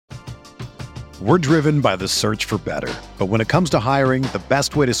We're driven by the search for better. But when it comes to hiring, the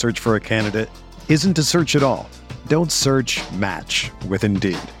best way to search for a candidate isn't to search at all. Don't search, match with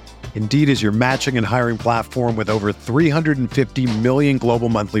Indeed. Indeed is your matching and hiring platform with over 350 million global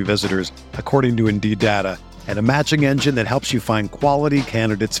monthly visitors, according to Indeed data, and a matching engine that helps you find quality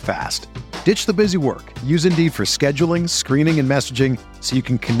candidates fast. Ditch the busy work. Use Indeed for scheduling, screening, and messaging so you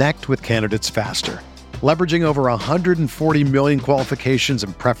can connect with candidates faster. Leveraging over 140 million qualifications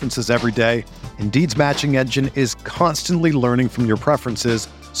and preferences every day, Indeed's matching engine is constantly learning from your preferences,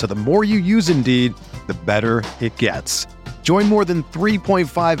 so the more you use Indeed, the better it gets. Join more than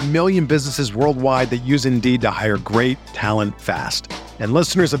 3.5 million businesses worldwide that use Indeed to hire great talent fast. And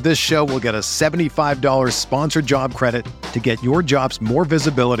listeners of this show will get a $75 sponsored job credit to get your jobs more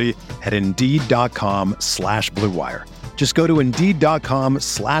visibility at Indeed.com/Blue Wire. Just go to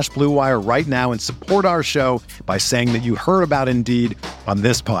Indeed.com/Blue Wire right now and support our show by saying that you heard about Indeed on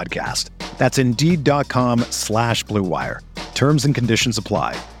this podcast. That's Indeed.com/Blue Wire. Terms and conditions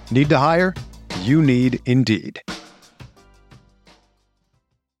apply. Need to hire? You need Indeed.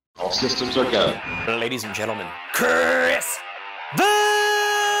 All systems are go. Ladies and gentlemen, Chris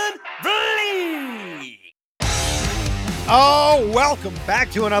Van Vliet! Oh, welcome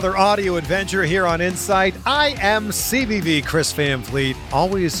back to another audio adventure here on Insight. I am CVV Chris Van Vliet.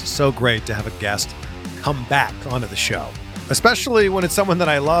 Always so great to have a guest come back onto the show, especially when it's someone that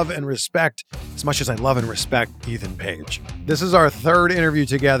I love and respect as much as I love and respect Ethan Page. This is our third interview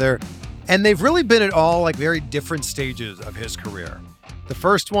together, and they've really been at all like very different stages of his career. The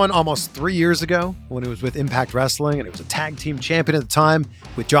first one almost 3 years ago when it was with Impact Wrestling, and it was a tag team champion at the time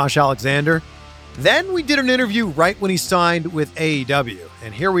with Josh Alexander. Then we did an interview right when he signed with AEW,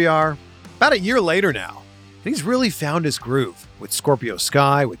 and here we are about a year later now. And he's really found his groove with Scorpio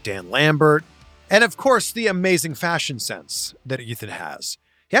Sky, with Dan Lambert, and of course the amazing fashion sense that Ethan has.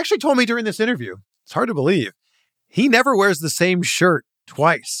 He actually told me during this interview, it's hard to believe, he never wears the same shirt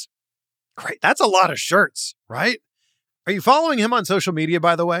twice. Great, that's a lot of shirts, right? Are you following him on social media,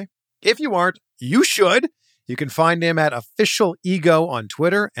 by the way? If you aren't, you should. You can find him at Official Ego on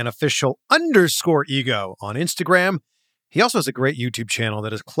Twitter and Official_Ego on Instagram. He also has a great YouTube channel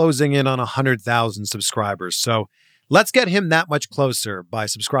that is closing in on 100,000 subscribers. So let's get him that much closer by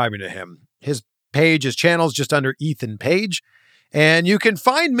subscribing to him. His channel is just under Ethan Page. And you can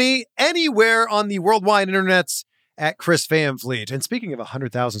find me anywhere on the worldwide internets at Chris Van Vliet. And speaking of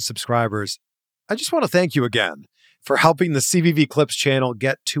 100,000 subscribers, I just want to thank you again for helping the CVV Clips channel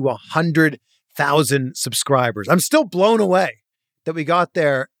get to 100,000 subscribers. I'm still blown away that we got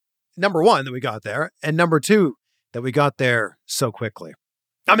there. Number one, that we got there. And number two, that we got there so quickly.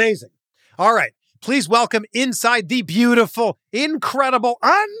 Amazing. All right. Please welcome inside the beautiful, incredible,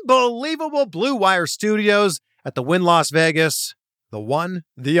 unbelievable Blue Wire Studios at the Wynn Las Vegas, the one,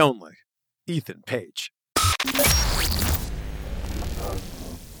 the only, Ethan Page.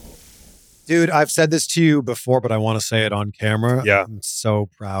 Dude, I've said this to you before, but I want to say it on camera. Yeah. I'm so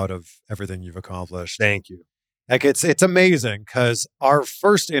proud of everything you've accomplished. Thank you. Like it's amazing because our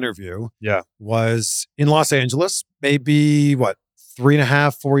first interview was in Los Angeles, maybe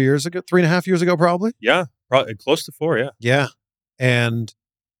 3.5 years ago, probably. Yeah. Probably close to 4. Yeah. Yeah. And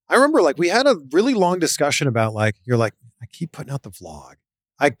I remember we had a really long discussion about you're like, I keep putting out the vlog.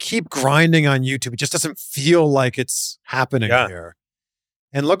 I keep grinding on YouTube. It just doesn't feel like it's happening here.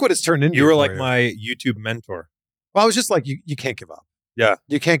 And look what it's turned into. You were like my YouTube mentor. Well, I was just like, you can't give up. Yeah.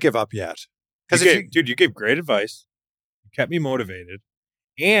 You can't give up yet. You gave great advice. You kept me motivated.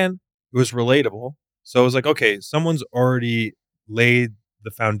 And it was relatable. So I was like, okay, someone's already laid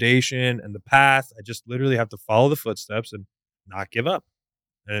the foundation and the path. I just literally have to follow the footsteps and not give up.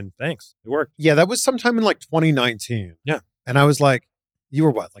 And thanks. It worked. Yeah, that was sometime in 2019. Yeah. And I was like, you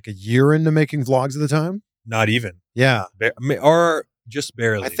were a year into making vlogs at the time? Not even. Yeah. Or just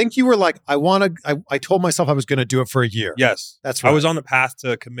barely. I think you were like, I told myself I was going to do it for a year. Yes. That's right. I was on the path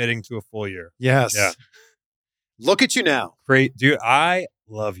to committing to a full year. Yes. Yeah. Look at you now. Great. Dude, I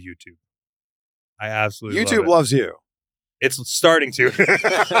love YouTube. I absolutely love it. YouTube loves you. It's starting to.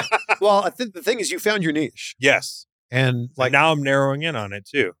 Well, I think the thing is you found your niche. Yes. And now I'm narrowing in on it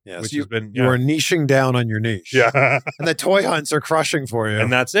too. Yes, which you, has been you are niching down on your niche. Yeah. And the toy hunts are crushing for you.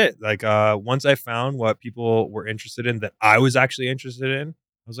 And that's it. Once I found what people were interested in that I was actually interested in,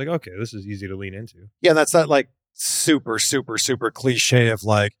 I was like, okay, this is easy to lean into. Yeah, that's that super, super, super cliche of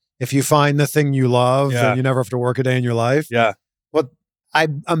if you find the thing you love, then you never have to work a day in your life. Yeah. Well, I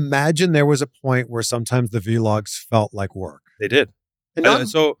imagine there was a point where sometimes the vlogs felt like work. They did. And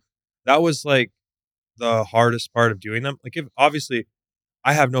so that was the hardest part of doing them. Obviously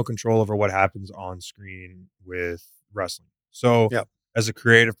I have no control over what happens on screen with wrestling. So as a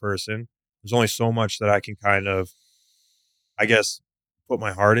creative person, there's only so much that I can kind of, I guess, put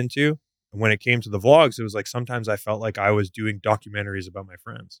my heart into. And when it came to the vlogs, it was like sometimes I felt like I was doing documentaries about my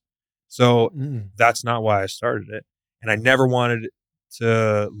friends. So that's not why I started it. And I never wanted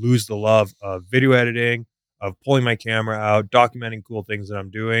to lose the love of video editing, of pulling my camera out, documenting cool things that I'm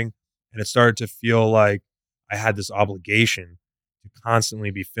doing. And it started to feel like I had this obligation to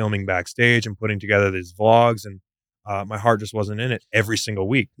constantly be filming backstage and putting together these vlogs. And my heart just wasn't in it every single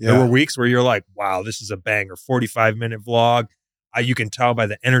week. Yeah. There were weeks where you're like, wow, this is a banger, 45-minute vlog. You can tell by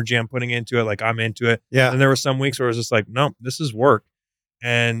the energy I'm putting into it, like I'm into it. Yeah. And there were some weeks where it was just like, no, this is work.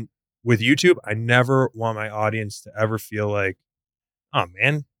 And with YouTube, I never want my audience to ever feel like, oh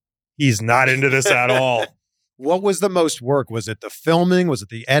man, he's not into this at all. What was the most work? Was it the filming? Was it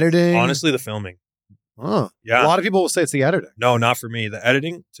the editing? Honestly, the filming. A Yeah. lot of people will say it's the editing. No, not for me. The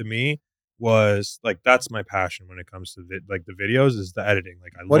editing to me was like, that's my passion when it comes to the videos is the editing.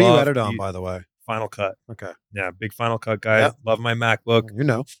 Like What do you edit on, by the way? Final Cut. Okay. Yeah, big Final Cut guy. Yeah. Love my MacBook. You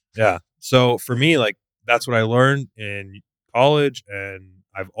know. Yeah. So for me, like that's what I learned in college, and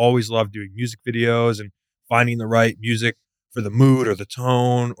I've always loved doing music videos and finding the right music for the mood or the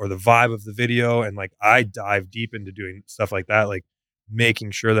tone or the vibe of the video. And like I dive deep into doing stuff like that, like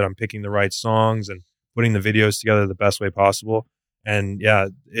making sure that I'm picking the right songs and putting the videos together the best way possible. And yeah,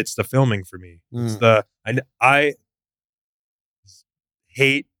 it's the filming for me. It's the I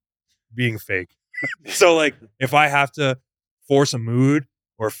hate being fake. So like if I have to force a mood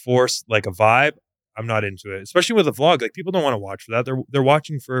or force like a vibe, I'm not into it. Especially with a vlog. Like people don't want to watch for that. They're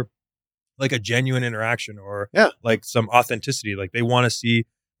watching for like a genuine interaction or like some authenticity. Like they want to see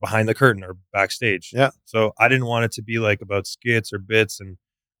behind the curtain or backstage. Yeah. So I didn't want it to be like about skits or bits. And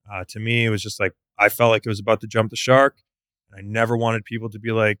to me, it was just like I felt like it was about to jump the shark. I never wanted people to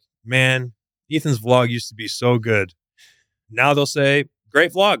be like, man, Ethan's vlog used to be so good. Now they'll say,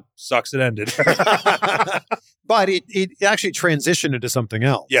 great vlog. Sucks it ended. But it actually transitioned into something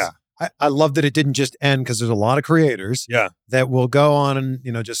else. Yeah. I love that it didn't just end because there's a lot of creators that will go on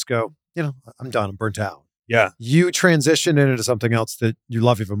and, just go, I'm done. I'm burnt out. Yeah. You transitioned into something else that you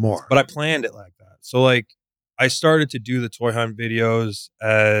love even more. But I planned it like that. So like I started to do the toy hunt videos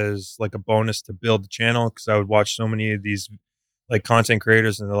as like a bonus to build the channel because I would watch so many of these like content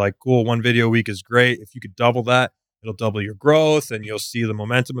creators and they're like, cool, 1 video a week is great. If you could double that, it'll double your growth and you'll see the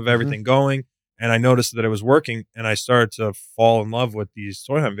momentum of everything going. And I noticed that it was working and I started to fall in love with these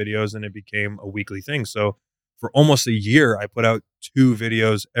toy hunt videos and it became a weekly thing. So for almost a year, I put out 2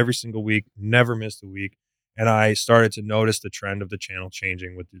 videos every single week, never missed a week. And I started to notice the trend of the channel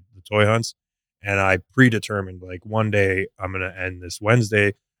changing with the toy hunts. And I predetermined like one day I'm going to end this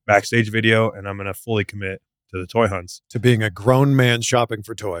Wednesday backstage video and I'm going to fully commit to the toy hunts. To being a grown man shopping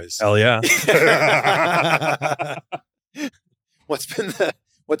for toys. Hell yeah. What's been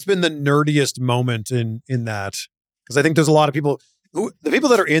the nerdiest moment in that? Because I think there's a lot of people the people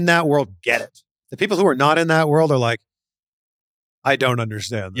that are in that world get it. The people who are not in that world are like, I don't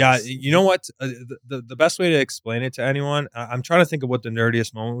understand this. Yeah, you know what? The best way to explain it to anyone, I'm trying to think of what the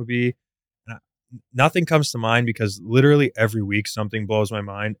nerdiest moment would be. Nothing comes to mind because literally every week something blows my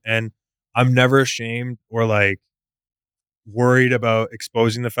mind. And I'm never ashamed or like worried about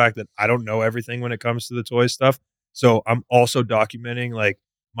exposing the fact that I don't know everything when it comes to the toy stuff. So I'm also documenting like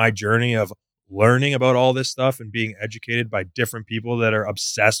my journey of learning about all this stuff and being educated by different people that are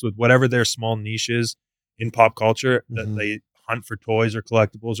obsessed with whatever their small niches in pop culture that they hunt for toys or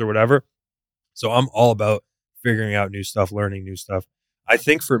collectibles or whatever. So I'm all about figuring out new stuff, learning new stuff. I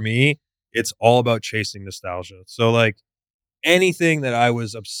think for me, it's all about chasing nostalgia. So like anything that I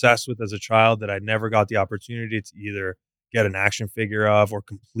was obsessed with as a child that I never got the opportunity to either get an action figure of or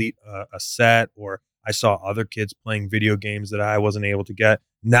complete a set, or I saw other kids playing video games that I wasn't able to get.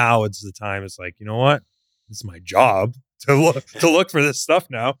 Now it's the time. It's like, you know what? This is my job to look for this stuff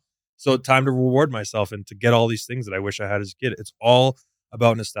now. So time to reward myself and to get all these things that I wish I had as a kid. It's all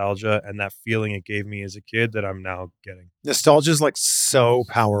about nostalgia and that feeling it gave me as a kid that I'm now getting. Nostalgia is like so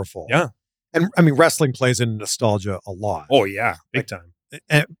powerful. Yeah. And I mean, wrestling plays into nostalgia a lot. Oh yeah. Big time.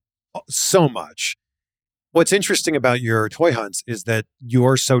 And so much. What's interesting about your toy hunts is that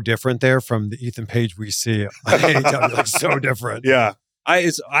you're so different there from the Ethan Page we see. Like so different. Yeah.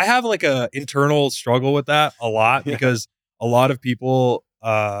 I have like a internal struggle with that a lot because a lot of people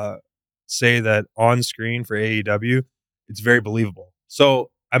say that on screen for AEW, it's very believable.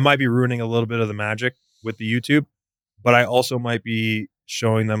 So I might be ruining a little bit of the magic with the YouTube, but I also might be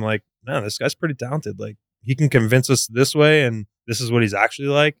showing them like, man, this guy's pretty talented. Like he can convince us this way and this is what he's actually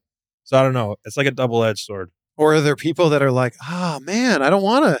like. So I don't know. It's like a double-edged sword. Or are there people that are like, man, I don't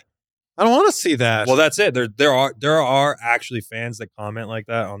want to see that. Well, that's it. There are actually fans that comment like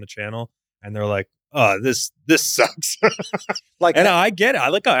that on the channel. and they're like, "Oh, this sucks." Like, And I get it.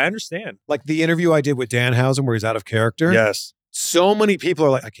 I understand. like the interview I did with Danhausen where he's out of character. Yes. So many people are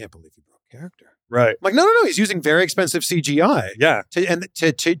like, I can't believe he broke character. Right. I'm like, no. He's using very expensive CGI Yeah.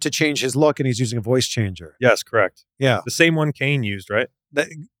 to change his look, and he's using a voice changer. Yes. Correct. Yeah. The same one Kane used, right? That,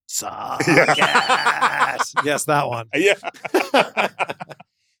 yes. Yes, that one. Yeah.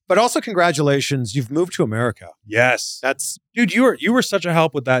 But also, congratulations. You've moved to America. Yes. That's Dude, you were such a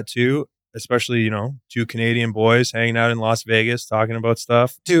help with that too. Especially, two Canadian boys hanging out in Las Vegas talking about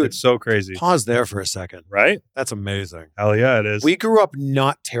stuff. Dude. It's so crazy. pause there for a second. Right? That's amazing. Hell yeah, it is. We grew up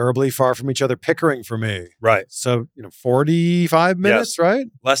not terribly far from each other, Pickering for me. Right. So, 45 minutes, right?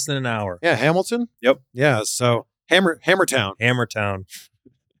 Less than an hour. Yeah, Hamilton? Yep. Yeah, so Hammertown. Hammertown.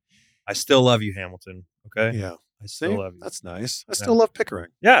 I still love you, Hamilton. Okay? Yeah. I still See? love you. That's nice. I still love Pickering.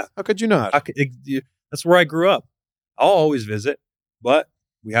 Yeah. How could you not? That's where I grew up. I'll always visit, but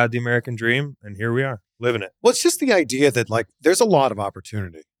we had the American dream, and here we are, living it. Well, it's just the idea that there's a lot of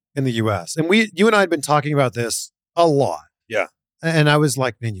opportunity in the U.S. And you and I had been talking about this a lot. Yeah. And I was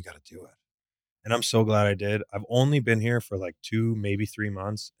like, man, you got to do it. And I'm so glad I did. I've only been here for 2, maybe 3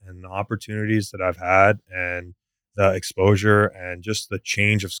 months, and the opportunities that I've had and the exposure and just the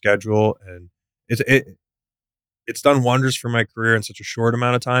change of schedule, and it's done wonders for my career in such a short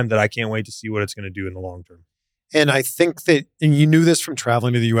amount of time that I can't wait to see what it's going to do in the long term. And I think that, and you knew this from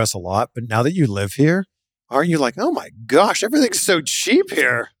traveling to the U.S. a lot, but now that you live here, aren't you like, oh my gosh, everything's so cheap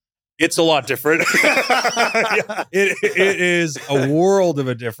here? It's a lot different. Yeah, it is a world of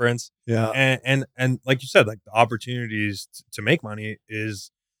a difference. Yeah. And like you said, the opportunities to make money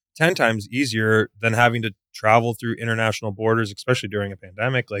is 10 times easier than having to travel through international borders, especially during a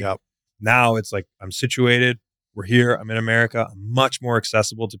pandemic. Yep. Now it's I'm situated. We're here. I'm in America. I'm much more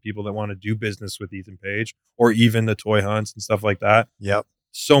accessible to people that want to do business with Ethan Page or even the toy hunts and stuff like that. Yep.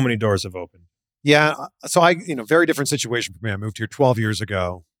 So many doors have opened. Yeah. So very different situation for me. I moved here 12 years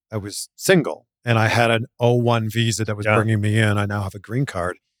ago. I was single and I had an O1 visa that was bringing me in. I now have a green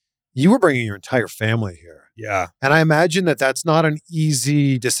card. You were bringing your entire family here. Yeah. And I imagine that that's not an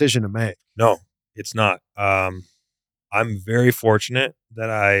easy decision to make. No, it's not. I'm very fortunate that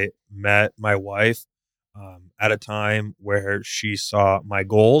I met my wife at a time where she saw my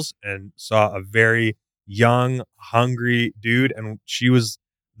goals and saw a very young, hungry dude, and she was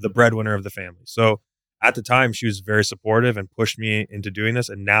the breadwinner of the family. So at the time, she was very supportive and pushed me into doing this.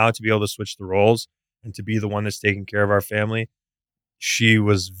 And now to be able to switch the roles and to be the one that's taking care of our family, she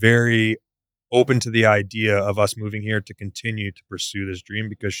was very open to the idea of us moving here to continue to pursue this dream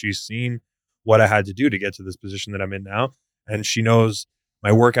because she's seen what I had to do to get to this position that I'm in now. And she knows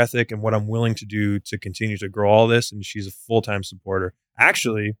my work ethic and what I'm willing to do to continue to grow all this. And she's a full-time supporter.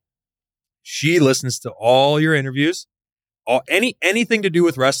 Actually, she listens to all your interviews, anything to do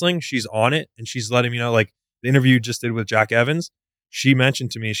with wrestling. She's on it. And she's letting me know, the interview you just did with Jack Evans. She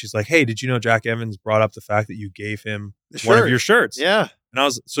mentioned to me, she's like, hey, did you know Jack Evans brought up the fact that you gave him one of your shirts? Yeah.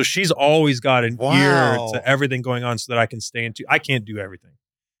 And so she's always got an Wow. ear to everything going on so that I can stay into. I can't do everything.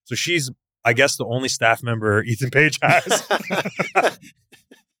 So she's, I guess, the only staff member Ethan Page has.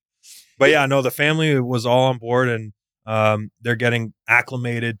 But yeah, no, the family was all on board and they're getting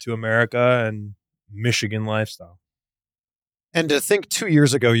acclimated to America and Michigan lifestyle. And to think 2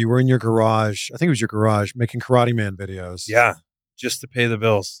 years ago, you were in your garage, I think it was your garage, making Karate Man videos. Yeah, just to pay the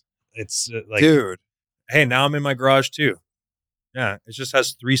bills. It's dude. Hey, now I'm in my garage too. Yeah, it just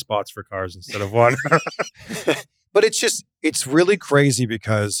has 3 spots for cars instead of 1. But it's really crazy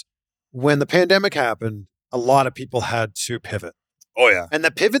because when the pandemic happened, a lot of people had to pivot. Oh, yeah. And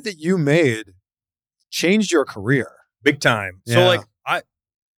the pivot that you made changed your career. Big time. Yeah. So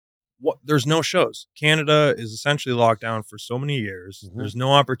there's no shows. Canada is essentially locked down for so many years. Mm-hmm. There's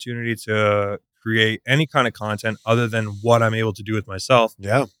no opportunity to create any kind of content other than what I'm able to do with myself.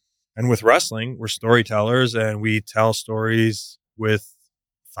 Yeah. And with wrestling, we're storytellers and we tell stories with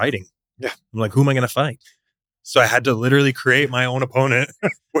fighting. Yeah. I'm like, who am I going to fight? So I had to literally create my own opponent,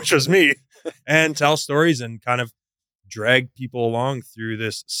 which was me, and tell stories and kind of drag people along through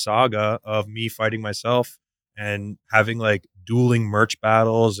this saga of me fighting myself and having dueling merch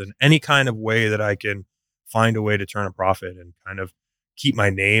battles and any kind of way that I can find a way to turn a profit and kind of keep my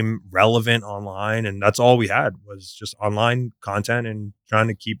name relevant online. And that's all we had was just online content and trying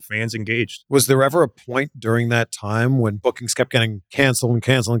to keep fans engaged. Was there ever a point during that time when bookings kept getting canceled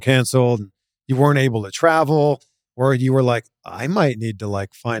and you weren't able to travel, or you were like, I might need to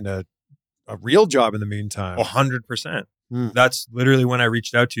find a real job in the meantime? 100%. Mm. That's literally when I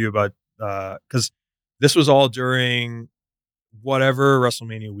reached out to you about, because this was all during whatever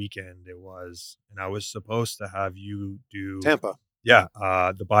WrestleMania weekend it was. And I was supposed to have you do Tampa. Yeah,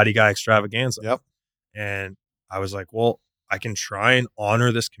 the Body Guy Extravaganza. Yep. And I was like, well, I can try and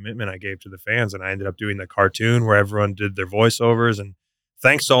honor this commitment I gave to the fans. And I ended up doing the cartoon where everyone did their voiceovers. And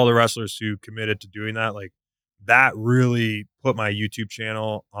thanks to all the wrestlers who committed to doing that, like that really put my YouTube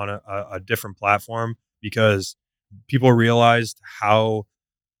channel on a different platform, because people realized how,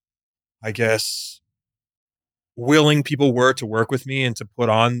 I guess, willing people were to work with me and to put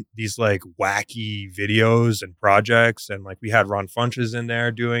on these like wacky videos and projects. And like we had Ron Funches in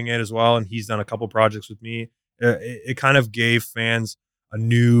there doing it as well, and he's done a couple projects with me. It kind of gave fans a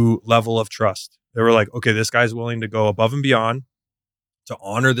new level of trust. They were like, okay, this guy's willing to go above and beyond to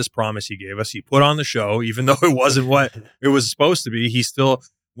honor this promise he gave us. He put on the show, even though it wasn't what it was supposed to be. He still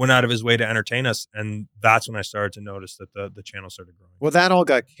went out of his way to entertain us. And that's when I started to notice that the channel started growing. Well, that all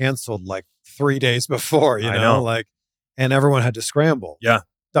got canceled like 3 days before, you I know, know. like, and everyone had to scramble. Yeah.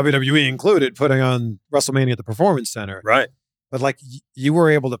 WWE included, putting on WrestleMania at the Performance Center. Right. But like you were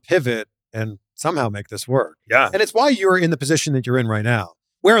able to pivot and somehow make this work. Yeah. And it's why you're in the position that you're in right now.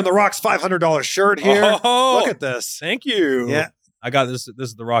 Wearing The Rock's $500 shirt here. Oh, Look at this. thank you. Yeah. I got this. This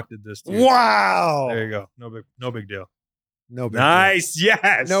is The Rock did this too. Wow. There you go. No big deal. No big Nice. deal.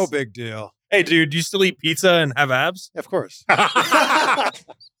 Yes. No big deal. Hey, dude, do you still eat pizza and have abs? Of course.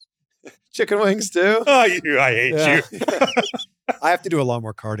 Chicken wings too. Oh, I hate Yeah. you. I have to do a lot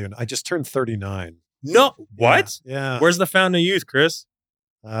more cardio. I just turned 39. No. What? Yeah. Where's the fountain of youth, Chris?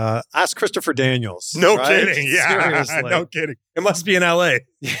 Ask Christopher Daniels. No right? kidding. Yeah. Seriously. No kidding. It must be in LA.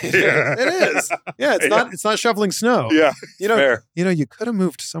 It is. Yeah, it's not shoveling snow. Yeah. You know, Fair. you could have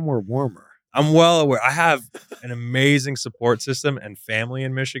moved somewhere warmer. I'm well aware. I have an amazing support system and family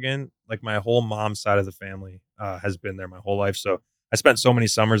in Michigan. Like my whole mom's side of the family has been there my whole life. So I spent so many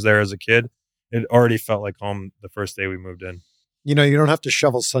summers there as a kid. It already felt like home the first day we moved in. You know, you don't have to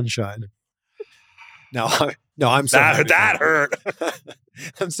shovel sunshine. No, I'm so happy That for you. hurt.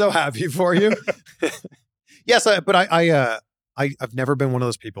 I'm so happy for you. Yes, but I've never been one of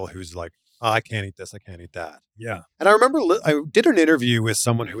those people who's like, oh, I can't eat this, I can't eat that. Yeah. And I remember I did an interview with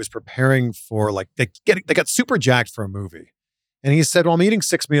someone who was preparing for like they got super jacked for a movie, and he said, "Well, I'm eating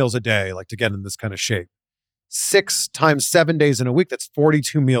 6 meals a day, like to get in this kind of shape. 6 times 7 days in a week, that's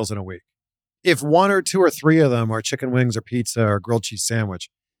 42 meals in a week. If 1 or 2 or 3 of them are chicken wings or pizza or grilled cheese sandwich,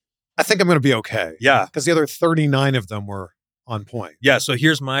 I think I'm going to be okay." Yeah. Because the other 39 of them were on point. Yeah. So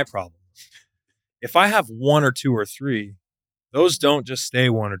here's my problem. If I have 1 or 2 or 3, those don't just stay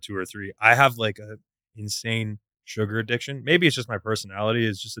 1 or 2 or 3. I have like a insane sugar addiction. Maybe it's just my personality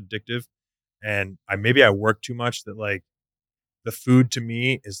is just addictive. And maybe I work too much that like the food to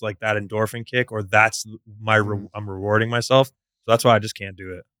me is like that endorphin kick, or that's I'm rewarding myself. So that's why I just can't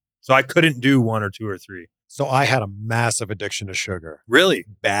do it. So I couldn't do 1 or 2 or 3. So I had a massive addiction to sugar. Really?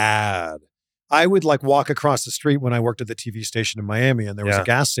 Bad. I would like walk across the street when I worked at the TV station in Miami, and there was Yeah. a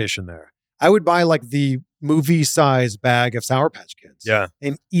gas station there. I would buy like the movie size bag of Sour Patch Kids. Yeah.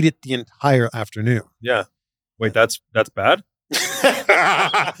 And eat it the entire afternoon. Yeah. Wait, that's bad?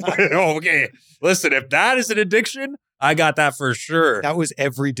 Okay. Listen, if that is an addiction, I got that for sure. That was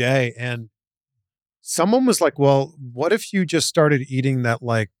every day. And someone was like, well, what if you just started eating that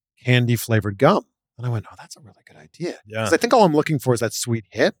like candy flavored gum? And I went, oh, that's a really good idea. Yeah. Because I think all I'm looking for is that sweet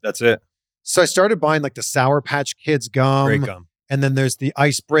hit. That's it. So I started buying like the Sour Patch Kids gum. Great gum. And then there's the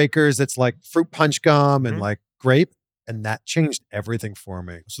icebreakers that's like fruit punch gum and Mhm. like grape. And that changed everything for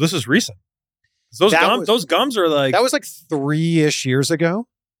me. So this is recent. Those gums are like, That was like 3-ish years ago.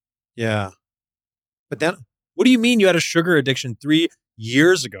 Yeah. But then what do you mean you had a sugar addiction 3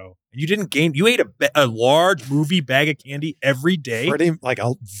 years ago and you didn't gain? You ate a large movie bag of candy every day. pretty like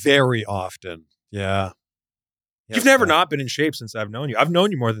very often. Yeah. You've never not been in shape since I've known you. I've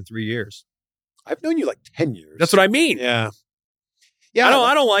known you more than 3 years. I've known you like 10 years. That's what I mean. Yeah. Yeah.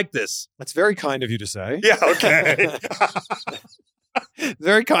 I don't like this. That's very kind of you to say. Yeah. Okay.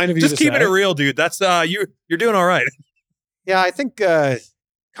 Very kind of you Just to keeping say. it real, dude. That's you're doing all right. Yeah, I think cardio,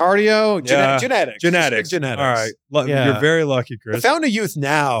 Yeah. genetics. Genetics. Just genetics. All right. Yeah. You're very lucky, The Chris. found of youth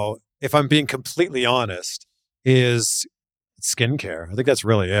now, if I'm being completely honest, is skincare. I think that's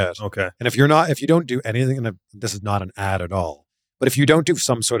really it. Okay. And if you don't do anything, and this is not an ad at all, but if you don't do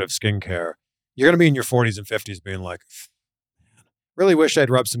some sort of skincare, you're going to be in your 40s and 50s being like, man, really wish I'd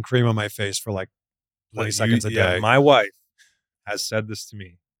rubbed some cream on my face for like 20 seconds a day. My wife has said this to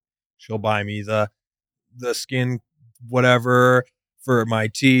me. She'll buy me the skin whatever for my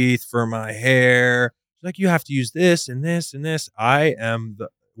teeth, for my hair. She's like, you have to use this and this and this.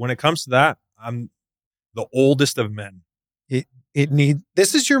 When it comes to that, I'm the oldest of men.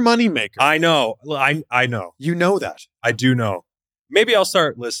 This is your moneymaker. I know. I know. You know that. I do know. Maybe I'll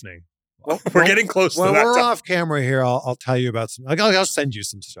start listening. We're getting close to When that we're time. off camera here, I'll tell you about some. I'll send you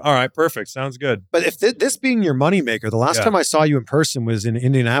some stuff. All right, perfect. Sounds good. But if this being your moneymaker, the last Yeah. time I saw you in person was in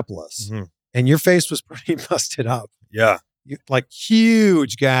Indianapolis, Mhm. and your face was pretty busted up. Yeah. Like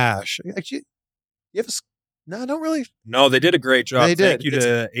huge gash. Actually, you have no, don't really. No, they did a great job. They did. Thank you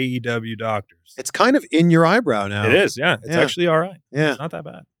to AEW doctors. It's kind of in your eyebrow now. It is, yeah. It's Yeah. actually all right. Yeah. It's not that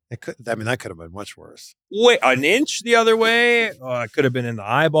bad. That could have been much worse. Wait, an inch the other way? It could have been in the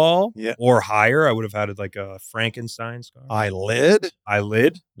eyeball or higher. I would have had like a Frankenstein scar. Eyelid?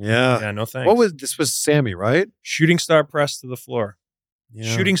 Yeah. Yeah, no thanks. This was Sammy, right? Shooting star press to the floor.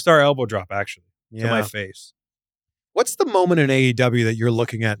 Yeah. Shooting star elbow drop, actually, to my Yeah. face. What's the moment in AEW that you're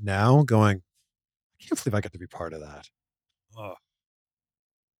looking at now going, I can't believe I got to be part of that? Oh.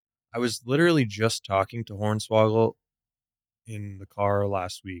 I was literally just talking to Hornswoggle in the car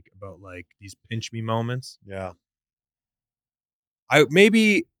last week about like these pinch me moments. Yeah.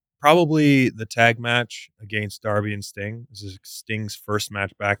 Probably the tag match against Darby and Sting. This is Sting's first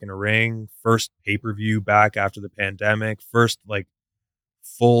match back in a ring, first pay-per-view back after the pandemic, first like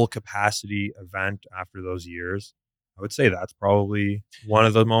full capacity event after those years. I would say that's probably one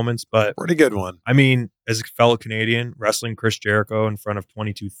of the moments, but Pretty good one. I mean, as a fellow Canadian, wrestling Chris Jericho in front of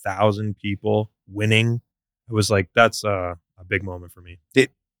 22,000 people, winning, it was like, that's a big moment for me.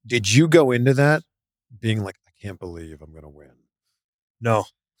 Did you go into that being like, I can't believe I'm going to win? No.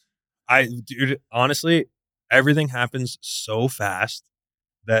 Dude, honestly, everything happens so fast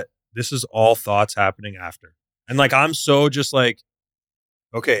that this is all thoughts happening after. And like, I'm so just like,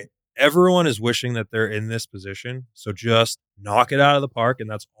 okay, everyone is wishing that they're in this position. So just knock it out of the park. And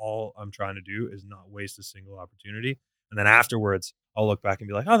that's all I'm trying to do, is not waste a single opportunity. And then afterwards, I'll look back and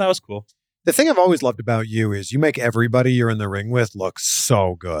be like, oh, that was cool. The thing I've always loved about you is you make everybody you're in the ring with look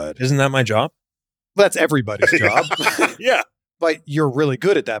so good. Isn't that my job? That's everybody's job. Yeah. But you're really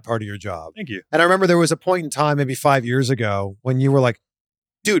good at that part of your job. Thank you. And I remember there was a point in time, maybe 5 years ago, when you were like,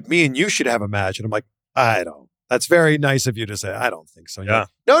 dude, me and you should have a match. And I'm like, I don't. That's very nice of you to say. I don't think so. Yeah.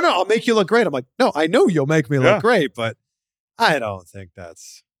 No, I'll make you look great. I'm like, no, I know you'll make me Yeah. look great, but I don't think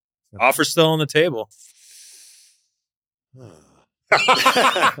that's. Offer still on the table.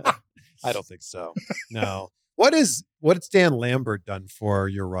 I don't think so. No. What's Dan Lambert done for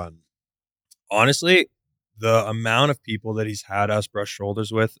your run? Honestly, the amount of people that he's had us brush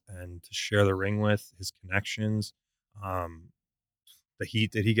shoulders with and to share the ring with, his connections, the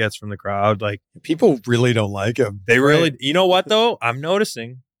heat that he gets from the crowd, like, People really don't like him. they really, you know what though? I'm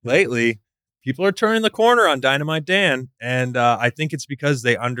noticing lately people are turning the corner on Dynamite Dan. And I think it's because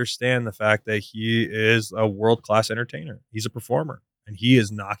they understand the fact that he is a world-class entertainer. He's a performer and he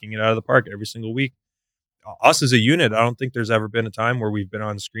is knocking it out of the park every single week. Us as a unit, I don't think there's ever been a time where we've been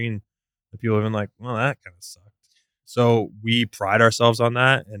on screen that people have been like, well, that kind of sucked. So we pride ourselves on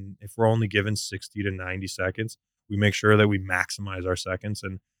that. And if we're only given 60 to 90 seconds, we make sure that we maximize our seconds.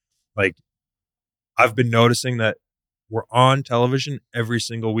 And like, I've been noticing that we're on television every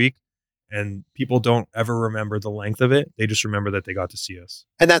single week and people don't ever remember the length of it. They just remember that they got to see us.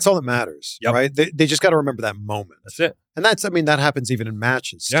 And that's all that matters, Yep. right? They just got to remember that moment. That's it. And that happens even in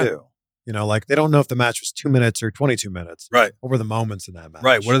matches Yeah. too. You know, like they don't know if the match was 2 minutes or 22 minutes. Right. What were the moments in that match?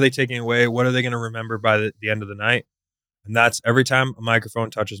 Right. What are they taking away? What are they going to remember by the end of the night? And that's every time a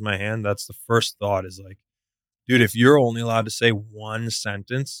microphone touches my hand, that's the first thought is like, dude, if you're only allowed to say one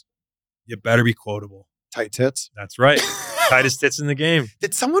sentence, you better be quotable. Tight tits. That's right. Tightest tits in the game.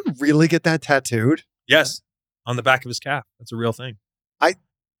 Did someone really get that tattooed? Yes. On the back of his calf. That's a real thing.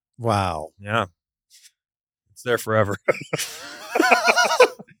 Wow. Yeah. It's there forever.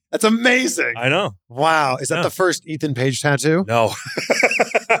 That's amazing. I know. Wow. Is that Yeah. the first Ethan Page tattoo? No.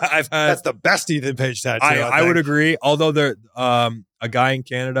 I've had That's the best Ethan Page tattoo. I would agree. Although there a guy in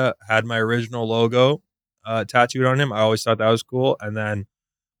Canada had my original logo tattooed on him. I always thought that was cool. And then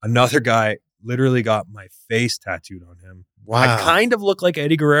another guy literally got my face tattooed on him. Wow. I kind of look like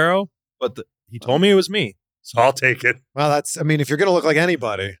Eddie Guerrero, but he told me it was me. So I'll take it. Well, if you're going to look like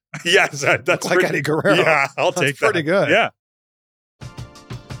anybody, Yes, that's look like Eddie Guerrero. Yeah, I'll take that. pretty good. Yeah.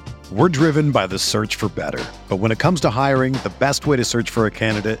 We're driven by the search for better. But when it comes to hiring, the best way to search for a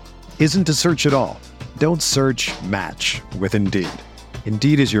candidate isn't to search at all. Don't search, match with Indeed.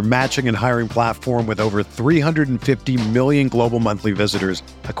 Indeed is your matching and hiring platform with over 350 million global monthly visitors,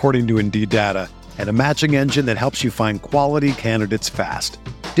 according to Indeed data, and a matching engine that helps you find quality candidates fast.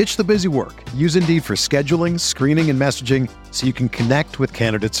 Ditch the busy work. Use Indeed for scheduling, screening, and messaging so you can connect with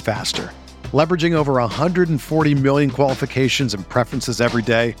candidates faster. Leveraging over 140 million qualifications and preferences every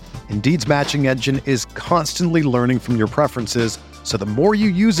day, Indeed's matching engine is constantly learning from your preferences, so the more you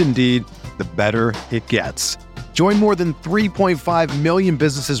use Indeed, the better it gets. Join more than 3.5 million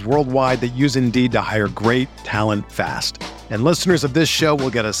businesses worldwide that use Indeed to hire great talent fast. And listeners of this show will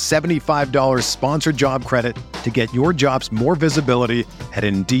get a $75 sponsored job credit to get your jobs more visibility at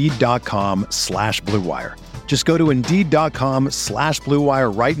Indeed.com/Blue Wire. Just go to Indeed.com/Blue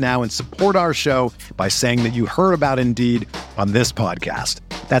Wire right now and support our show by saying that you heard about Indeed on this podcast.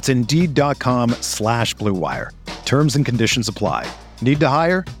 That's Indeed.com/Blue Wire. Terms and conditions apply. Need to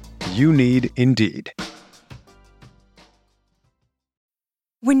hire? You need Indeed.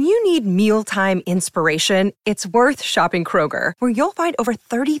 When you need mealtime inspiration, it's worth shopping Kroger, where you'll find over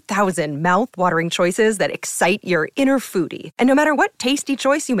 30,000 mouth-watering choices that excite your inner foodie. And no matter what tasty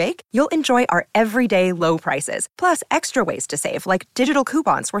choice you make, you'll enjoy our everyday low prices, plus extra ways to save, like digital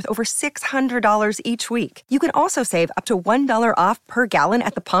coupons worth over $600 each week. You can also save up to $1 off per gallon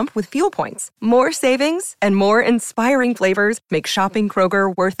at the pump with fuel points. More savings and more inspiring flavors make shopping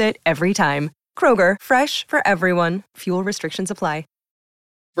Kroger worth it every time. Kroger, fresh for everyone. Fuel restrictions apply.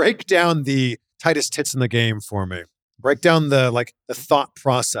 Break down the tightest tits in the game for me. Break down the thought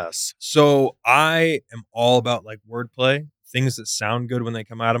process. So I am all about like wordplay, things that sound good when they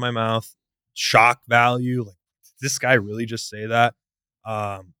come out of my mouth, shock value. Like, did this guy really just say that?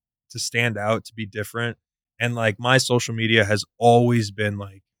 To stand out, to be different. And like my social media has always been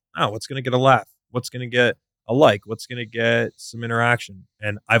like, oh, what's going to get a laugh? What's going to get a like? What's going to get some interaction?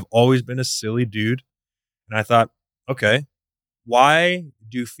 And I've always been a silly dude. And I thought, okay, why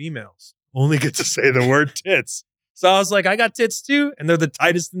do females only get to say the word tits? So I was like, I got tits too, and they're the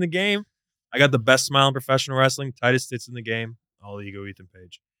tightest in the game. I got the best smile in professional wrestling, tightest tits in the game, all ego Ethan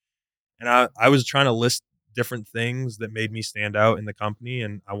Page. And I was trying to list different things that made me stand out in the company,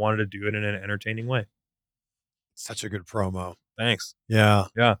 and I wanted to do it in an entertaining way. Such a good promo. Thanks. Yeah.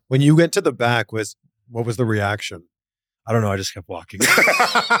 Yeah. When you went to the back, what was the reaction? I don't know. I just kept walking.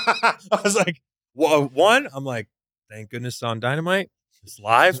 I was like, well, I'm like, thank goodness it's on Dynamite. It's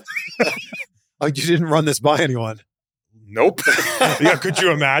live. Oh, you didn't run this by anyone? Nope. Yeah, could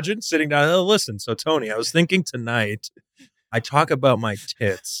you imagine sitting down? Oh, listen, so Tony, I was thinking tonight, I talk about my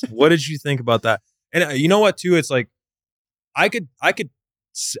tits. What did you think about that? And you know what, too? It's like, I could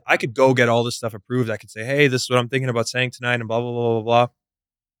go get all this stuff approved. I could say, hey, this is what I'm thinking about saying tonight and blah, blah, blah, blah,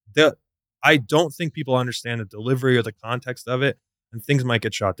 blah. I don't think people understand the delivery or the context of it, and things might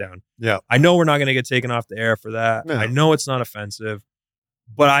get shot down. Yeah. I know we're not going to get taken off the air for that. No. I know it's not offensive.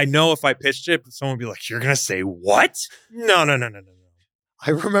 But I know if I pitched it, someone would be like, you're going to say what? No. I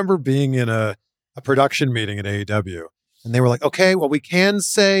remember being in a production meeting at AEW, and they were like, okay, well, we can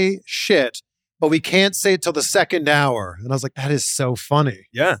say shit, but we can't say it till the second hour. And I was like, that is so funny.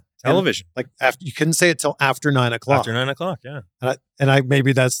 Yeah. Television. And after you couldn't say it till after 9 o'clock. After 9 o'clock, yeah. And I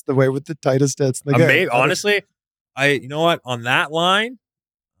maybe that's the way with the tightest tits in the game. Honestly, you know what? On that line,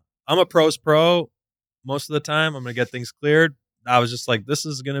 I'm a pro's pro. Most of the time, I'm going to get things cleared. I was just like, this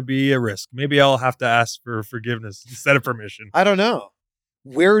is going to be a risk. Maybe I'll have to ask for forgiveness instead of permission. I don't know.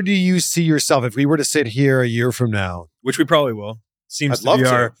 Where do you see yourself if we were to sit here a year from now? Which we probably will. Seems I'd to be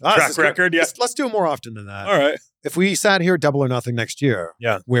love our to. track record. Yeah. Let's do it more often than that. All right. If we sat here Double or Nothing next year,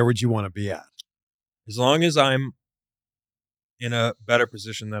 yeah, where would you want to be at? As long as I'm in a better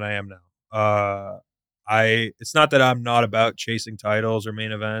position than I am now. It's not that I'm not about chasing titles or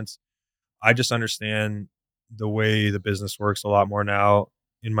main events. I just understand the way the business works a lot more now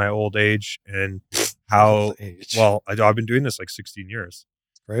in my old age, and how, well, I've been doing this like 16 years.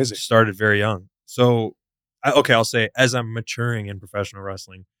 It's crazy. Started very young. So, I'll say as I'm maturing in professional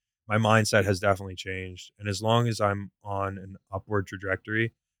wrestling, my mindset has definitely changed. And as long as I'm on an upward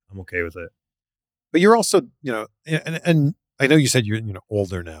trajectory, I'm okay with it. But you're also, and I know you said you're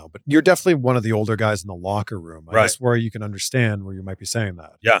older now, but you're definitely one of the older guys in the locker room. I guess where you can understand where you might be saying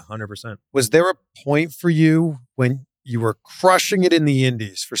that. Yeah, 100%. Was there a point for you when you were crushing it in the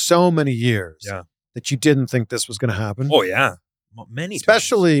indies for so many years that you didn't think this was going to happen? Oh, yeah. Many times.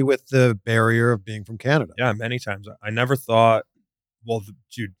 Especially with the barrier of being from Canada. Yeah, many times. I never thought,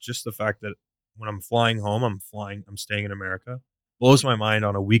 dude, just the fact that when I'm flying home, I'm staying in America, blows my mind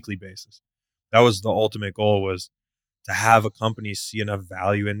on a weekly basis. That was the ultimate goal, was to have a company see enough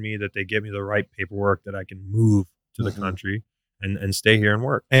value in me that they give me the right paperwork that I can move to the country and stay here and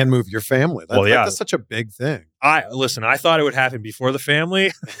work. And move your family. That's such a big thing. I thought it would happen before the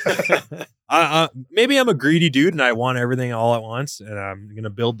family. Maybe I'm a greedy dude and I want everything all at once, and I'm going to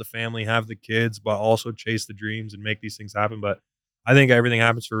build the family, have the kids, but also chase the dreams and make these things happen. But I think everything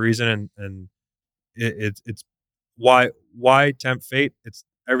happens for a reason, and it's why tempt fate? It's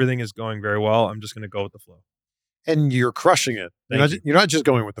everything is going very well. I'm just going to go with the flow. And you're crushing it. You're not just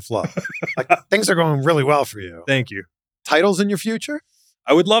going with the flow. Things are going really well for you. Thank you. Titles in your future?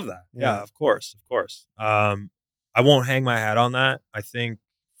 I would love that. Yeah, of course. I won't hang my hat on that. I think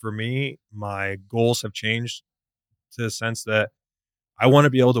for me, my goals have changed to the sense that I want to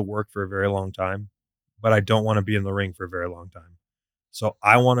be able to work for a very long time, but I don't want to be in the ring for a very long time. So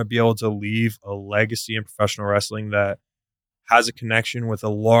I want to be able to leave a legacy in professional wrestling that has a connection with a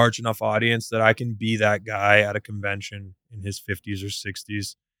large enough audience that I can be that guy at a convention in his 50s or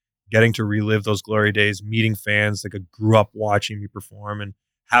 60s, getting to relive those glory days, meeting fans that grew up watching me perform and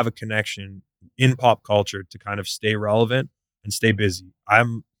have a connection in pop culture to kind of stay relevant and stay busy.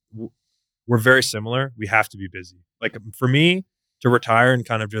 We're very similar. We have to be busy. Like for me to retire and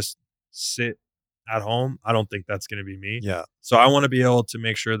kind of just sit at home, I don't think that's going to be me. Yeah. So I want to be able to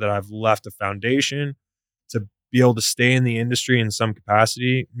make sure that I've left a foundation to be able to stay in the industry in some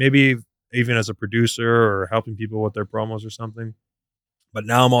capacity, maybe even as a producer or helping people with their promos or something. But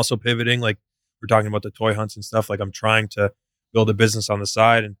now I'm also pivoting, like we're talking about the toy hunts and stuff. Like I'm trying to build a business on the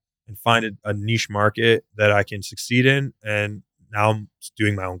side and find a niche market that I can succeed in. And now I'm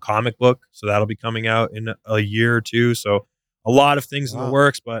doing my own comic book. So that'll be coming out in a year or two. So a lot of things in the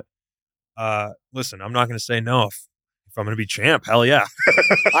works, but listen, I'm not going to say no if I'm going to be champ. Hell yeah.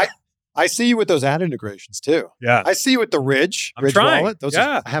 I see you with those ad integrations too. Yeah. I see you with the Ridge trying. wallet. Those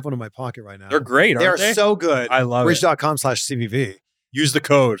Yeah. I have one in my pocket right now. They're great, aren't they? They're so good. I love it. Ridge.com/CVV. Use the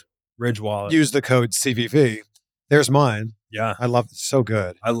code Ridge Wallet. Use the code CVV. There's mine. Yeah. I love it. So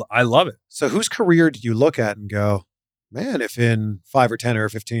good. I love it. So whose career do you look at and go, man, if in 5 or 10 or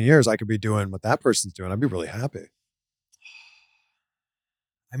 15 years I could be doing what that person's doing, I'd be really happy.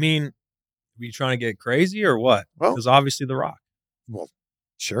 I mean, are you trying to get crazy or what? Well, because obviously The Rock. Well,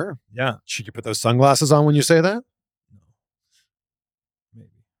 sure. Yeah. Should you put those sunglasses on when you say that? No. Maybe.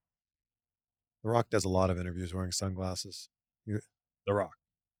 The Rock does a lot of interviews wearing sunglasses. The Rock.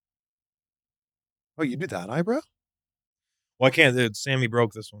 Oh, you do that eyebrow? Well, I can't. Dude, Sammy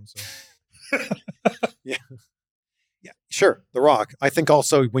broke this one, so. Yeah. Yeah, sure. The Rock. I think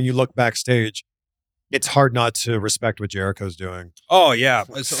also when you look backstage, it's hard not to respect what Jericho's doing. Oh, yeah.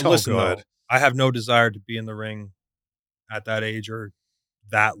 So Listen, good. though, I have no desire to be in the ring at that age or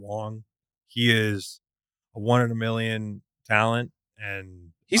that long. He is a 1 in a million talent,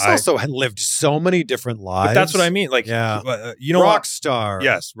 and he's also lived so many different lives. But that's what I mean. Like, yeah. You know, rock star.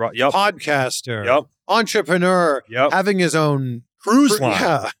 Yes. Yep. Podcaster. Yep. Entrepreneur. Yep. Having his own cruise line.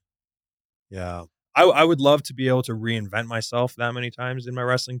 Yeah. Yeah. I would love to be able to reinvent myself that many times in my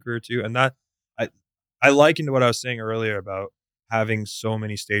wrestling career too. And that I likened to what I was saying earlier about having so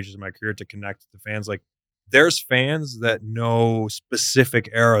many stages of my career to connect to fans. Like there's fans that know specific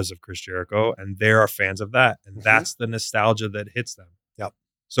eras of Chris Jericho and they are fans of that. And that's the nostalgia that hits them. Yep.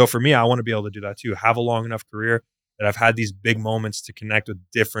 So for me, I want to be able to do that too. Have a long enough career that I've had these big moments to connect with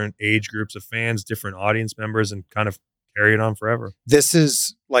different age groups of fans, different audience members, and kind of carry it on forever. This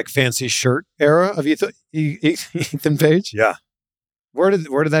is like fancy shirt era of Ethan Page. Yeah. Where did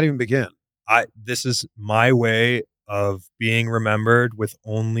that even begin? This is my way of being remembered with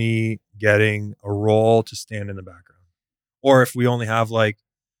only getting a role to stand in the background. Or if we only have like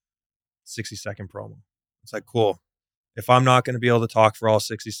 60-second promo. It's like, cool. If I'm not going to be able to talk for all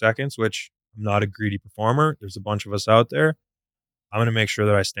 60 seconds, which I'm not a greedy performer, there's a bunch of us out there, I'm going to make sure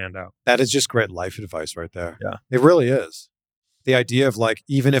that I stand out. That is just great life advice right there. Yeah. It really is. The idea of like,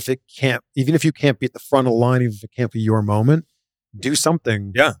 even if you can't be at the front of the line, even if it can't be your moment, do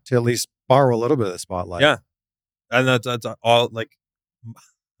something to at least borrow a little bit of the spotlight. Yeah. And that's all, like,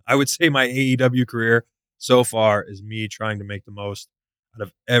 I would say my AEW career so far is me trying to make the most out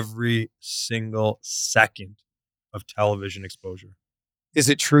of every single second of television exposure. Is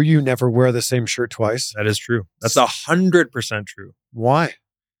it true you never wear the same shirt twice? That is true. That's 100% true. Why?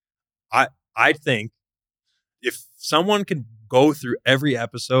 I think if someone can go through every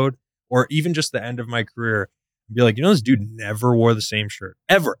episode or even just the end of my career and be like, you know, this dude never wore the same shirt.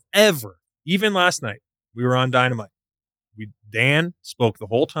 Ever. Even last night, we were on Dynamite. Dan spoke the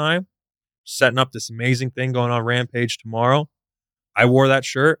whole time, setting up this amazing thing going on Rampage tomorrow. I wore that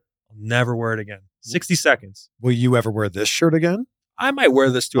shirt. I'll never wear it again. 60 seconds. Will you ever wear this shirt again? I might wear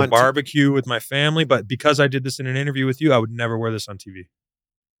this to a barbecue with my family, but because I did this in an interview with you, I would never wear this on TV.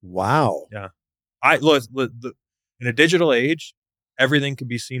 Wow. Yeah. In a digital age, everything can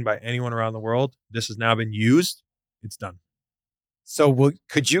be seen by anyone around the world. This has now been used. It's done. So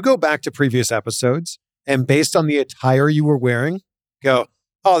could you go back to previous episodes and based on the attire you were wearing, go,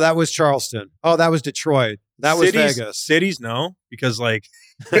 oh, that was Charleston. Oh, that was Detroit. That was Vegas. Cities, no, because like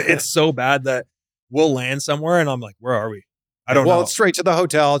it's so bad that we'll land somewhere and I'm like, where are we? I don't know. Well, straight to the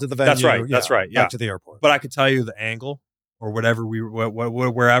hotel, to the venue. That's right. Yeah. Back to the airport. But I could tell you the angle or wherever we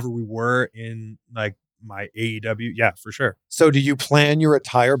were in like my AEW. Yeah, for sure. So do you plan your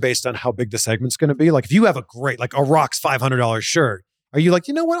attire based on how big the segment's going to be? Like if you have a great, like a Rock's $500 shirt, are you like,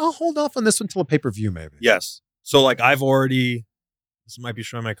 you know what? I'll hold off on this until a pay-per-view maybe. Yes. So like this might be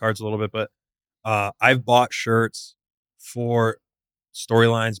showing my cards a little bit, but I've bought shirts for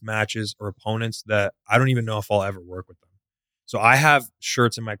storylines, matches, or opponents that I don't even know if I'll ever work with them. So I have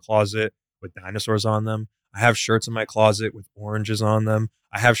shirts in my closet with dinosaurs on them. I have shirts in my closet with oranges on them.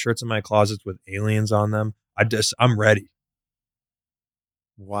 I have shirts in my closet with aliens on them. I'm ready.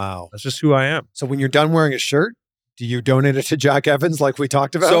 Wow. That's just who I am. So when you're done wearing a shirt, do you donate it to Jack Evans like we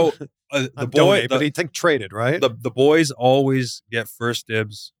talked about? So but he'd think traded, right? The boys always get first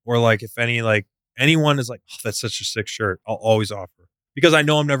dibs, or like if anyone is like, oh, that's such a sick shirt, I'll always offer because I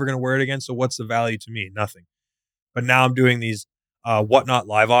know I'm never going to wear it again. So what's the value to me? Nothing. But now I'm doing these Whatnot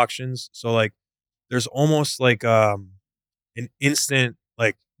live auctions. So like there's almost like an instant,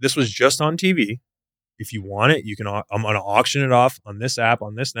 like this was just on TV. If you want it, I'm going to auction it off on this app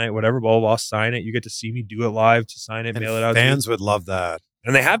on this night, whatever, blah, blah, blah, sign it. You get to see me do it live, to sign it, and mail it out. Fans would love that.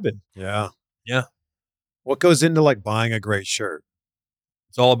 And they have been. Yeah. Yeah. What goes into like buying a great shirt?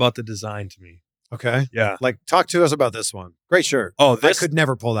 It's all about the design to me. Okay. Yeah. Like talk to us about this one. Great shirt. Oh, I could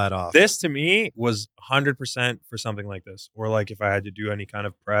never pull that off. This to me was 100% for something like this. Or like if I had to do any kind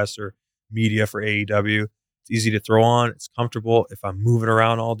of press or media for AEW, it's easy to throw on. It's comfortable. If I'm moving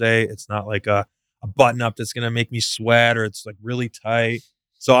around all day, it's not like a button up that's going to make me sweat, or it's like really tight.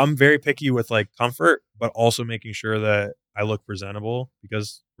 So I'm very picky with like comfort, but also making sure that I look presentable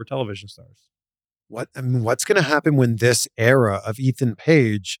because we're television stars. What's going to happen when this era of Ethan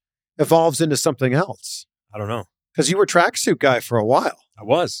Page evolves into something else? I don't know. Because you were tracksuit guy for a while. I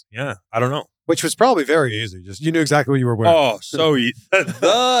was. Yeah. I don't know. Which was probably very easy. Just you knew exactly what you were wearing. Oh, so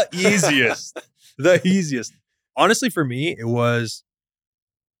the easiest. The easiest. Honestly, for me, it was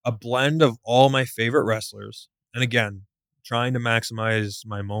a blend of all my favorite wrestlers. And again, trying to maximize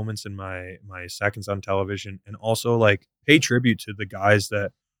my moments and my seconds on television, and also like pay tribute to the guys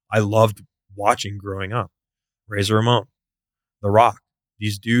that I loved watching growing up. Razor Ramon, The Rock.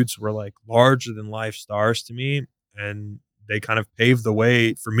 These dudes were like larger than life stars to me, and they kind of paved the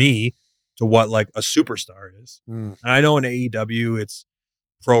way for me to what like a superstar is. And I know in AEW it's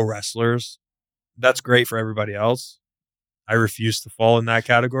pro wrestlers. That's great for everybody else. I refuse to fall in that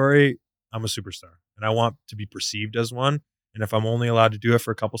category. I'm a superstar and I want to be perceived as one. And if I'm only allowed to do it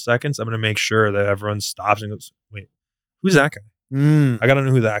for a couple seconds, I'm going to make sure that everyone stops and goes, wait, who's that guy? I got to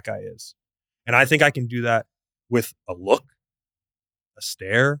know who that guy is. And I think I can do that with a look, a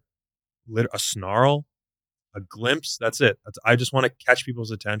stare, a snarl, a glimpse. That's it. I just want to catch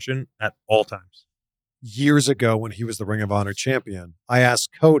people's attention at all times. Years ago, when he was the Ring of Honor champion, I asked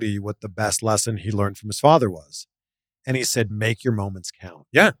Cody what the best lesson he learned from his father was. And he said, make your moments count.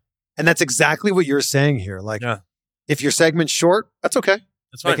 Yeah. And that's exactly what you're saying here. Like, if your segment's short, that's okay.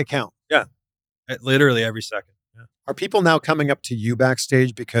 That's fine. Make it count. Yeah. Literally every second. Yeah. Are people now coming up to you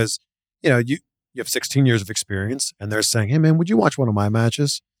backstage because, you have 16 years of experience and they're saying, hey, man, would you watch one of my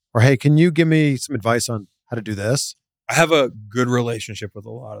matches? Or, hey, can you give me some advice on how to do this? I have a good relationship with a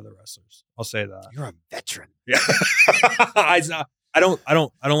lot of the wrestlers. I'll say that. You're a veteran. Yeah. I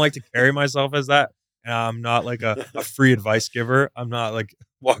don't like to carry myself as that. And I'm not like a free advice giver. I'm not like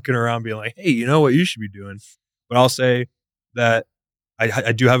walking around being like, hey, you know what you should be doing? But I'll say that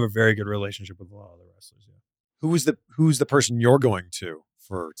I do have a very good relationship with a lot of the wrestlers. Yeah. Who's the person you're going to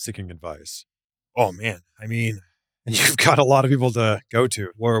for seeking advice? Oh man. I mean, and you've got a lot of people to go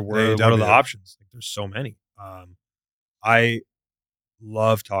to. What are the options? Like, there's so many. I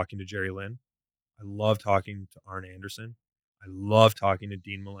love talking to Jerry Lynn. I love talking to Arn Anderson. I love talking to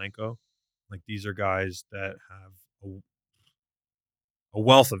Dean Malenko. Like, these are guys that have a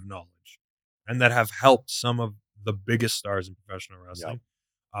wealth of knowledge and that have helped some of the biggest stars in professional wrestling.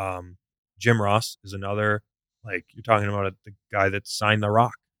 Yep. Jim Ross is another, like, you're talking about the guy that signed The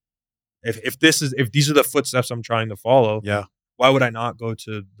Rock. If these are the footsteps I'm trying to follow, why would I not go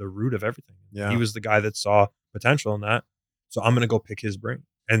to the root of everything? Yeah. He was the guy that saw potential in that. So I'm going to go pick his brain.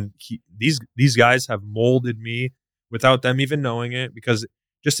 And these guys have molded me without them even knowing it, because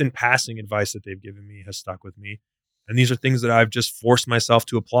just in passing advice that they've given me has stuck with me. And these are things that I've just forced myself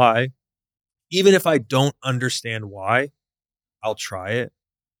to apply. Even if I don't understand why, I'll try it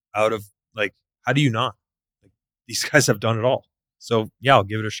out of, like, how do you not? Like, these guys have done it all. So yeah, I'll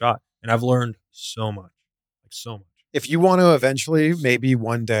give it a shot. And I've learned so much, like so much. If you want to eventually, maybe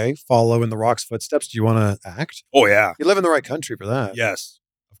one day, follow in The Rock's footsteps, do you want to act? Oh, yeah. You live in the right country for that. Yes,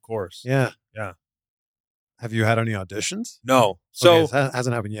 of course. Yeah. Yeah. Have you had any auditions? No. So okay, it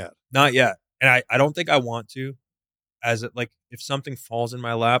hasn't happened yet. Not yet. And I don't think I want to. As it, like, if something falls in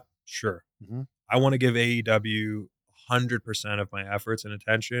my lap, sure. Mm-hmm. I want to give AEW 100% of my efforts and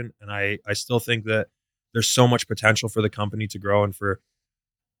attention. And I still think that there's so much potential for the company to grow and for,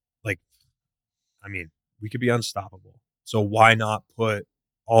 like, I mean, we could be unstoppable. So why not put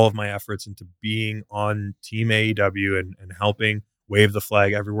all of my efforts into being on Team AEW and helping wave the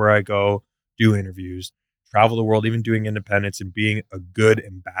flag everywhere I go, do interviews, travel the world, even doing independence, and being a good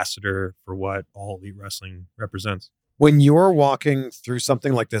ambassador for what All Elite Wrestling represents. When you're walking through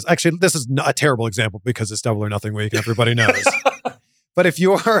something like this, actually, this is a terrible example because it's Double or Nothing week and everybody knows. But if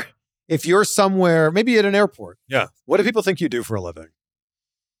you're somewhere, maybe at an airport, Yeah. what do people think you do for a living?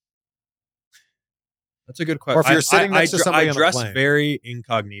 That's a good question. Or if you're sitting next to somebody on a dress plane. very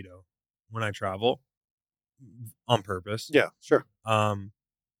incognito when I travel on purpose. Yeah, sure. I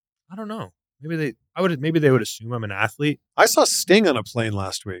don't know. Maybe they would assume I'm an athlete. I saw Sting on a plane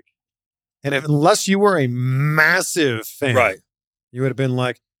last week. And unless you were a massive fan, Right. you would have been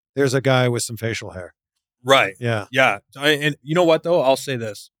like, there's a guy with some facial hair. Right. Yeah. Yeah. And you know what, though? I'll say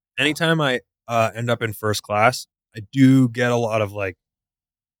this. Anytime I end up in first class, I do get a lot of like,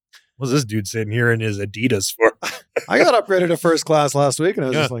 what's this dude sitting here in his Adidas for? I got upgraded to first class last week, and I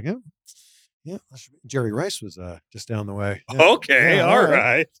was Yeah. just like, yeah. Jerry Rice was just down the way. Yeah. Okay. Yeah, all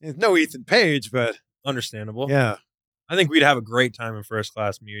right. No Ethan Page, but Understandable. yeah. I think we'd have a great time in first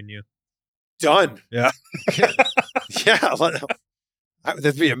class, me and you. Done. Yeah. Yeah.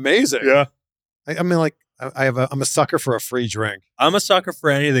 That'd be amazing. Yeah. I mean, like, I'm a sucker for a free drink. I'm a sucker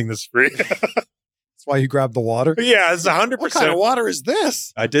for anything that's free. That's why you grabbed the water. Yeah, it's 100%. What kind of water is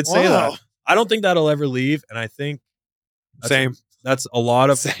this? I did say Wow. that. I don't think that'll ever leave. And I think Same. that's a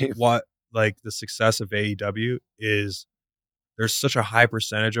lot of Same. what, like, the success of AEW is. There's such a high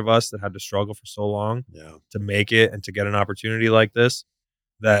percentage of us that had to struggle for so long Yeah. to make it and to get an opportunity like this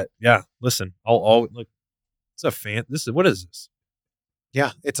that, yeah, listen, I'll look, it's a what is this?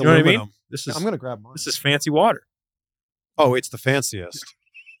 Yeah. It's You know what I aluminum. mean? This is, I'm going to grab mine. this is fancy water. Oh, it's the fanciest.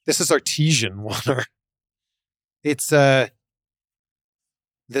 This is artesian water. It's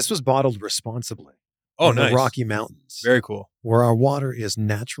this was bottled responsibly. Oh, in nice. the Rocky Mountains, Very cool. where our water is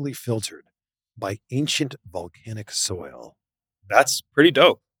naturally filtered by ancient volcanic soil. That's pretty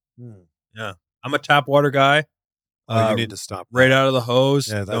dope. Yeah. I'm a tap water guy. Oh, you need to stop. Right out of the hose.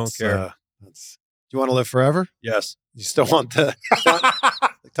 Yeah, Don't care. Do you want to live forever? Yes. You still want the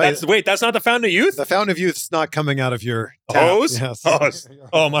That's not the Fountain of Youth? the fountain of youth's not coming out of your tap. Hose? Yes.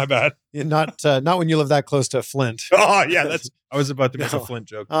 Oh, my bad. You're not when you live that close to Flint. Oh, yeah. I was about to make No. a Flint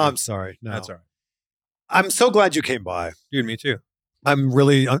joke. Oh, I'm sorry. No, That's all right. I'm so glad you came by. Dude, me too. I'm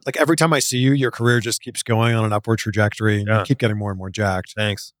really like every time I see you, your career just keeps going on an upward trajectory, and Yeah. you keep getting more and more jacked.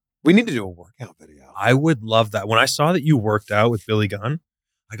 Thanks. We need to do a workout video. I would love that. When I saw that you worked out with Billy Gunn,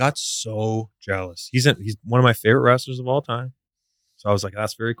 I got so jealous. He's one of my favorite wrestlers of all time. So I was like,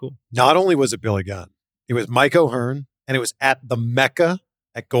 that's very cool. Not only was it Billy Gunn, it was Mike O'Hearn, and it was at the Mecca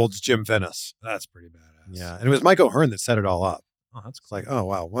at Gold's Gym Venice. That's pretty badass. Yeah, and it was Mike O'Hearn that set it all up. Oh, that's It's cool. like, oh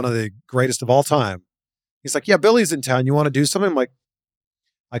wow, one of the greatest of all time. He's like, yeah, Billy's in town. You want to do something? I'm like,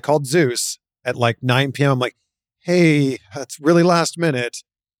 I called Zeus at like 9 p.m. I'm like, hey, it's really last minute.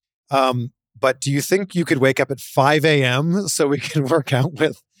 But do you think you could wake up at 5 a.m. so we can work out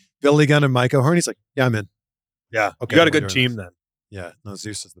with Billy Gunn and Mike O'Hearn? He's like, yeah, I'm in. Yeah. Okay, You got a we're good doing team this. then. Yeah, no,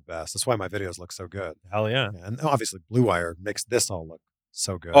 Zeus is the best. That's why my videos look so good. Hell yeah. Yeah, and obviously Blue Wire makes this all look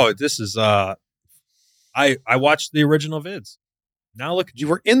so good. Oh, this is I watched the original vids. Now look at you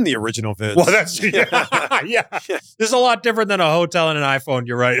were in the original vids. Well, that's yeah. This is a lot different than a hotel and an iPhone.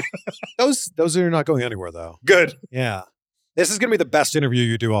 You're right. Those are not going anywhere though. Good. Yeah. This is going to be the best interview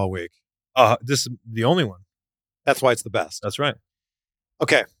you do all week. This is the only one. That's why it's the best. That's right.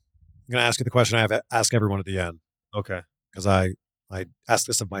 Okay. I'm going to ask you the question I have to ask everyone at the end Okay. because I ask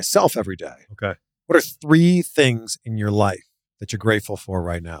this of myself every day. Okay. What are 3 things in your life that you're grateful for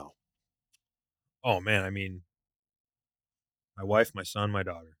right now? Oh man, I mean, my wife, my son, my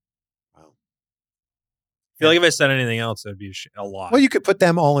daughter. Wow. I feel like if I said anything else, that'd be a lot. Well, you could put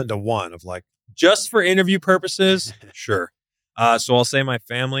them all into one of like, Just for interview purposes, sure. So I'll say my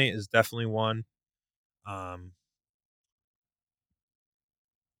family is definitely one. Oh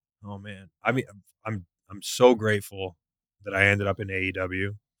man, I mean, I'm so grateful that I ended up in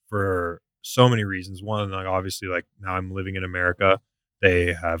AEW for so many reasons. One, like obviously, like now I'm living in America.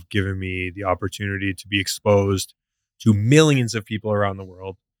 They have given me the opportunity to be exposed to millions of people around the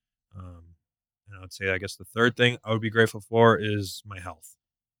world. And I would say, I guess the third thing I would be grateful for is my health.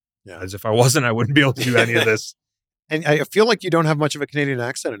 Yeah. As if I wasn't, I wouldn't be able to do any of this. And I feel like you don't have much of a Canadian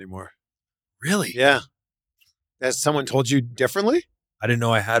accent anymore. Really? Yeah. Has someone told you differently? I didn't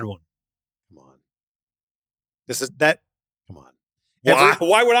know I had one. Come on. Come on.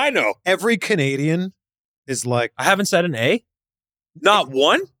 Why would I know? Every Canadian is like, I haven't said an A. Not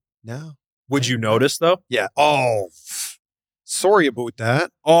one. no. Would you notice though? Yeah. Oh, sorry about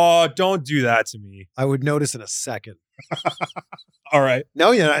that. Oh, don't do that to me. I would notice in a second. All right.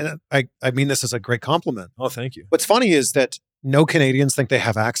 No, yeah, I mean this is a great compliment. Oh, thank you. What's funny is that no Canadians think they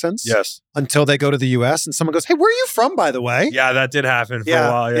have accents. Yes. Until they go to the US and someone goes, hey, where are you from, by the way? Yeah, that did happen for a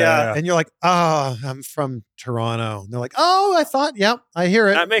while. Yeah. And you're like, oh, I'm from Toronto. And they're like, oh, I thought, I hear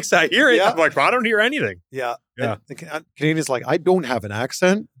it. I hear it. Yeah. I'm like, I don't hear anything. Yeah. Yeah. And the Canadian's like, I don't have an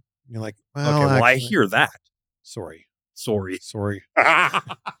accent. And you're like, well, Okay, well, I actually, hear that. Sorry. Sorry.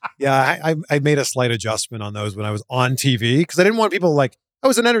 Yeah, I made a slight adjustment on those when I was on TV because I didn't want people like, I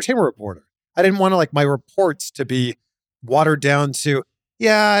was an entertainment reporter. I didn't want to like my reports to be watered down to,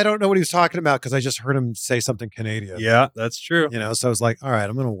 I don't know what he was talking about because I just heard him say something Canadian. Yeah, that's true. So I was like, all right,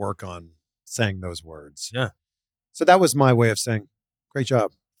 I'm going to work on saying those words. Yeah. So that was my way of saying, great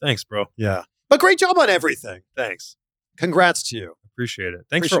job. Thanks, bro. Yeah. But great job on everything. Thanks. Congrats to you. Appreciate it.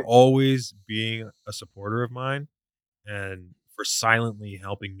 Thanks for always being a supporter of mine and for silently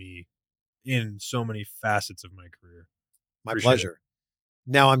helping me in so many facets of my career. My pleasure.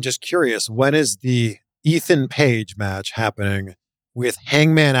 Now, I'm just curious, when is the Ethan Page match happening with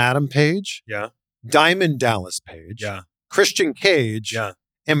Hangman Adam Page? Yeah. Diamond Dallas Page? Yeah. Christian Cage? Yeah.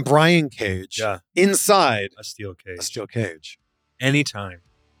 And Brian Cage? Yeah. Inside a steel cage. A steel cage. Anytime.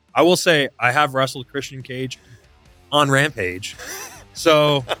 I will say I have wrestled Christian Cage on Rampage.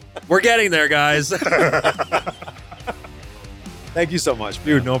 So we're getting there, guys. Thank you so much, man.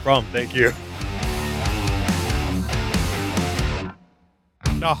 Dude, no problem. Thank you.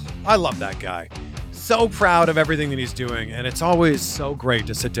 Oh, I love that guy. So proud of everything that he's doing. And it's always so great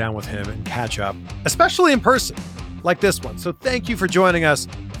to sit down with him and catch up, especially in person like this one. So thank you for joining us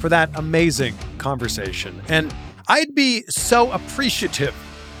for that amazing conversation. And I'd be so appreciative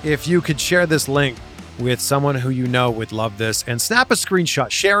if you could share this link with someone who you know would love this and snap a screenshot,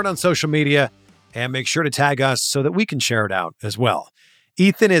 share it on social media, and make sure to tag us so that we can share it out as well.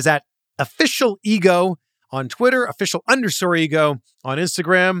 Ethan is at Official Ego on Twitter, official_ego on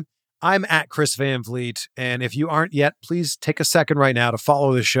Instagram. I'm at Chris Van Vliet. And if you aren't yet, please take a second right now to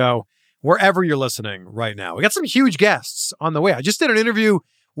follow the show wherever you're listening right now. We got some huge guests on the way. I just did an interview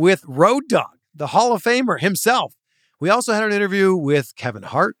with Road Dogg, the Hall of Famer himself. We also had an interview with Kevin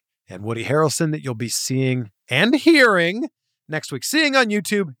Hart and Woody Harrelson that you'll be seeing and hearing next week. Seeing on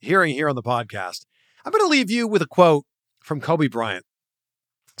YouTube, hearing here on the podcast. I'm going to leave you with a quote from Kobe Bryant.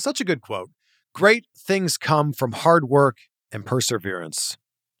 Such a good quote. Great things come from hard work and perseverance.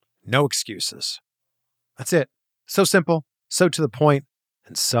 No excuses. That's it. So simple, so to the point,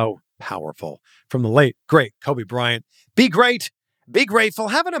 and so powerful. From the late, great Kobe Bryant. Be great. Be grateful.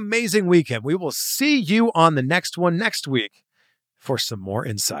 Have an amazing weekend. We will see you on the next one next week for some more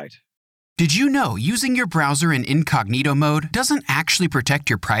insight. Did you know using your browser in incognito mode doesn't actually protect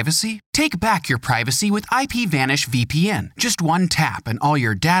your privacy? Take back your privacy with IPVanish VPN. Just one tap and all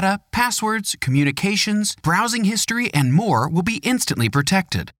your data, passwords, communications, browsing history, and more will be instantly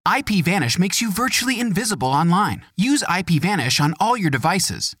protected. IPVanish makes you virtually invisible online. Use IPVanish on all your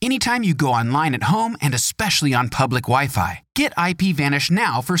devices, anytime you go online at home and especially on public Wi-Fi. Get IPVanish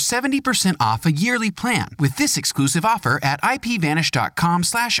now for 70% off a yearly plan with this exclusive offer at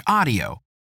IPVanish.com/audio.